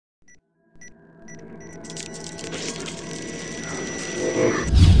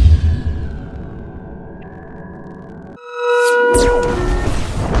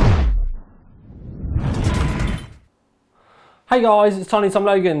Hey guys, it's Tiny Tom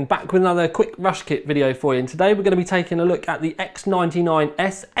Logan back with another quick rush kit video for you, and today we're going to be taking a look at the X99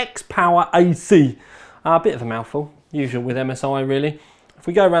 Xpower AC. A bit of a mouthful, usual with MSI really. If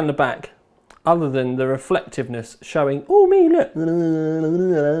we go around the back, other than the reflectiveness showing, oh me look,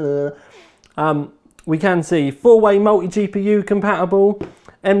 we can see 4-way multi-GPU compatible,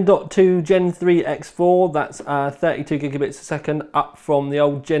 M.2 Gen 3 X4, that's 32 gigabits a second, up from the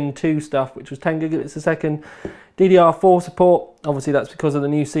old Gen 2 stuff, which was 10 gigabits a second. Ddr4 support, obviously that's because of the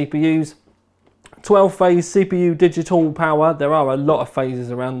new CPUs. 12-phase CPU digital power, there are a lot of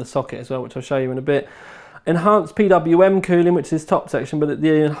phases around the socket as well, which I'll show you in a bit. Enhanced PWM cooling, which is top section, but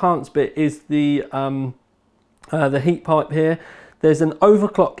the enhanced bit is the heat pipe here. There's an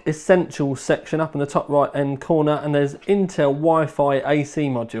overclock essentials section up in the top right hand corner, and there's Intel Wi-Fi AC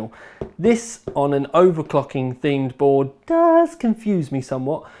module. This on an overclocking themed board does confuse me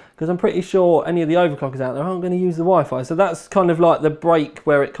somewhat, because I'm pretty sure any of the overclockers out there aren't going to use the Wi-Fi. So that's kind of like the break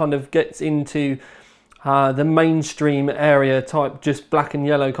where it kind of gets into the mainstream area type, just black and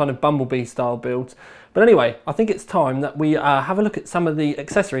yellow kind of Bumblebee style builds. But anyway, I think it's time that we have a look at some of the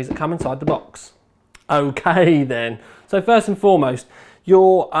accessories that come inside the box. Okay then, so first and foremost,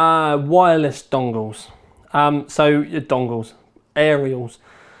 your wireless dongles. So your dongles, aerials.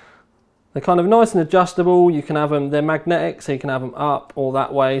 They're kind of nice and adjustable. You can have them, they're magnetic, so you can have them up or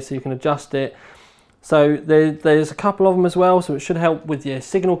that way, so you can adjust it. So there's a couple of them as well, so it should help with your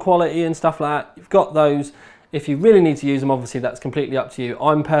signal quality and stuff like that. You've got those. If you really need to use them, obviously that's completely up to you.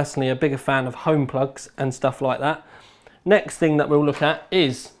 I'm personally a bigger fan of home plugs and stuff like that. Next thing that we'll look at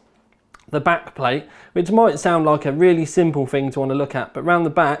is the back plate, which might sound like a really simple thing to want to look at, but around the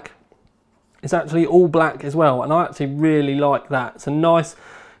back it's actually all black as well, and I actually really like that. It's a nice,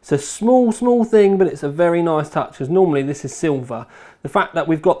 it's a small thing, but it's a very nice touch, because normally this is silver. The fact that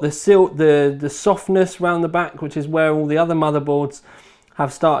we've got the softness around the back, which is where all the other motherboards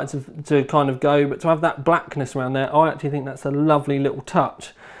have started to kind of go, but to have that blackness around there, I actually think that's a lovely little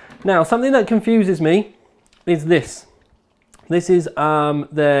touch. Now, something that confuses me is this. This is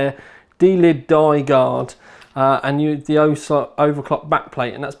their D-lid die guard and the overclock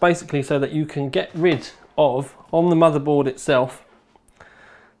backplate, and that's basically so that you can get rid of, on the motherboard itself,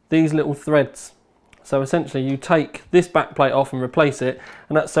 these little threads. So essentially you take this backplate off and replace it,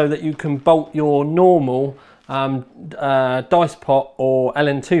 and that's so that you can bolt your normal dice pot or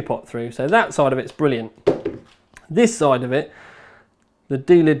LN2 pot through. So that side of it's brilliant. This side of it, the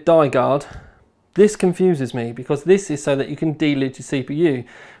D-lid die guard, this confuses me, because this is so that you can delid your CPU.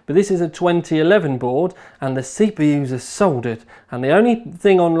 But this is a 2011 board and the CPUs are soldered. And the only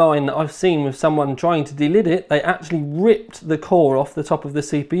thing online that I've seen with someone trying to delid it, they actually ripped the core off the top of the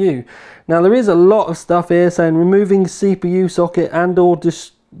CPU. Now there is a lot of stuff here saying removing CPU socket and or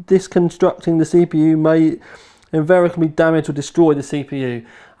disconstructing the CPU may invariably damage or destroy the CPU.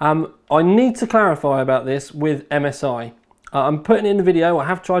 I need to clarify about this with MSI. I'm putting it in the video. I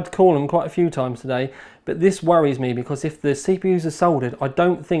have tried to call them quite a few times today, but this worries me, because if the CPUs are soldered, I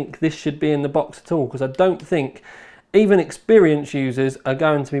don't think this should be in the box at all, because I don't think even experienced users are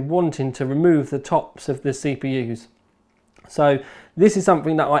going to be wanting to remove the tops of the CPUs. So this is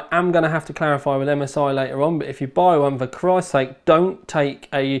something that I am going to have to clarify with MSI later on, but if you buy one, for Christ's sake, don't take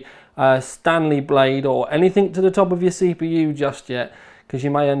a Stanley blade or anything to the top of your CPU just yet, because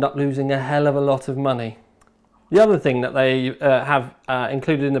you may end up losing a hell of a lot of money. The other thing that they have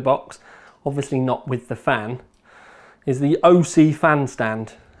included in the box, obviously not with the fan, is the OC fan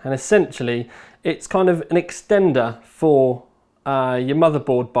stand. And essentially it's kind of an extender for your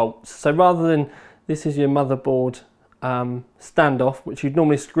motherboard bolts. So rather than, this is your motherboard standoff, which you'd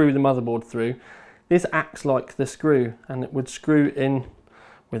normally screw the motherboard through, this acts like the screw, and it would screw in,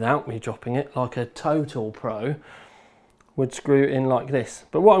 without me dropping it, like a total pro, would screw in like this.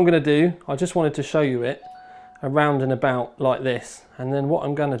 But what I'm going to do, I just wanted to show you it around and about like this, and then what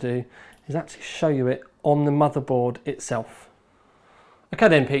I'm going to do is actually show you it on the motherboard itself. Okay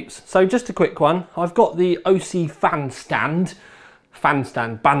then peeps, so just a quick one. I've got the OC fan stand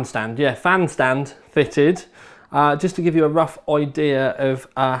fitted, just to give you a rough idea of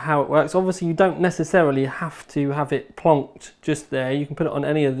how it works. Obviously you don't necessarily have to have it plonked just there, you can put it on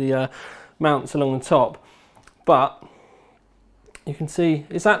any of the mounts along the top, but you can see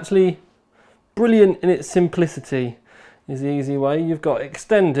it's actually brilliant in its simplicity, is the easy way. You've got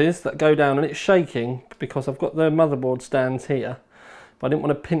extenders that go down, and it's shaking because I've got the motherboard stands here, but I didn't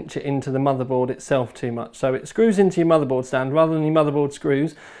want to pinch it into the motherboard itself too much. So it screws into your motherboard stand rather than your motherboard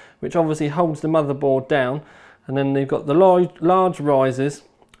screws, which obviously holds the motherboard down. And then you've got the large risers,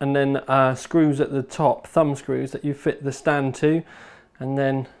 and then screws at the top, thumb screws that you fit the stand to, and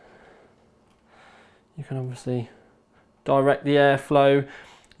then you can obviously direct the airflow.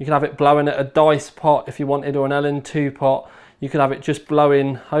 You can have it blowing at a dice pot if you wanted, or an LN2 pot. You could have it just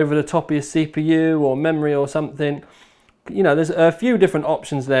blowing over the top of your CPU or memory or something. You know, there's a few different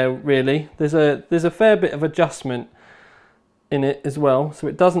options there really. There's a fair bit of adjustment in it as well, so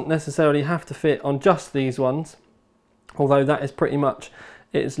it doesn't necessarily have to fit on just these ones, although that is pretty much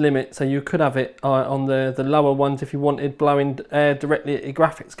its limit. So you could have it on the lower ones if you wanted blowing air directly at your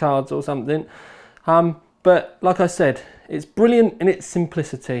graphics cards or something. But like I said, it's brilliant in its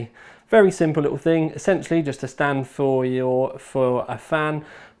simplicity. Very simple little thing, essentially just a stand for a fan,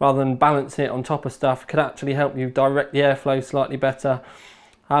 rather than balancing it on top of stuff. Could actually help you direct the airflow slightly better.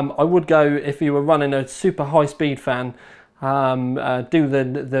 I would go, if you were running a super high speed fan, do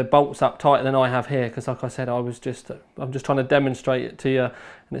the bolts up tighter than I have here, because like I said, I'm just trying to demonstrate it to you,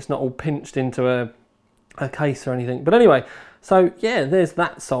 and it's not all pinched into a case or anything. But anyway, so yeah, there's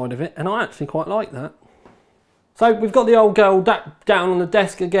that side of it, and I actually quite like that. So we've got the old girl down on the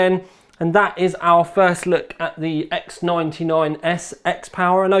desk again, and that is our first look at the X99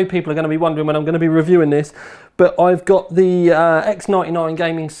 Xpower. I know people are going to be wondering when I'm going to be reviewing this, but I've got the X99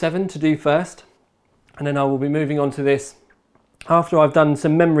 Gaming 7 to do first, and then I will be moving on to this after I've done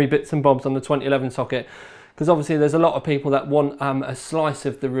some memory bits and bobs on the 2011 socket, because obviously there's a lot of people that want a slice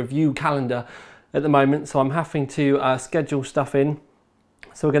of the review calendar at the moment, so I'm having to schedule stuff in.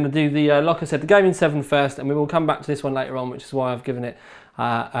 So we're going to do the, like I said, the Gaming 7 first, and we will come back to this one later on, which is why I've given it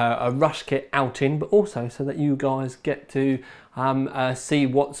a rush kit outing, but also so that you guys get to see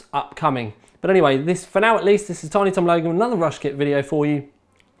what's upcoming. But anyway, this, for now at least, this is Tiny Tom Logan, another rush kit video for you,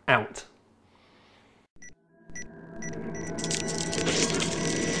 out.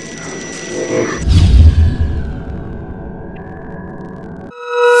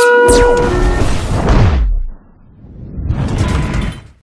 Yeah.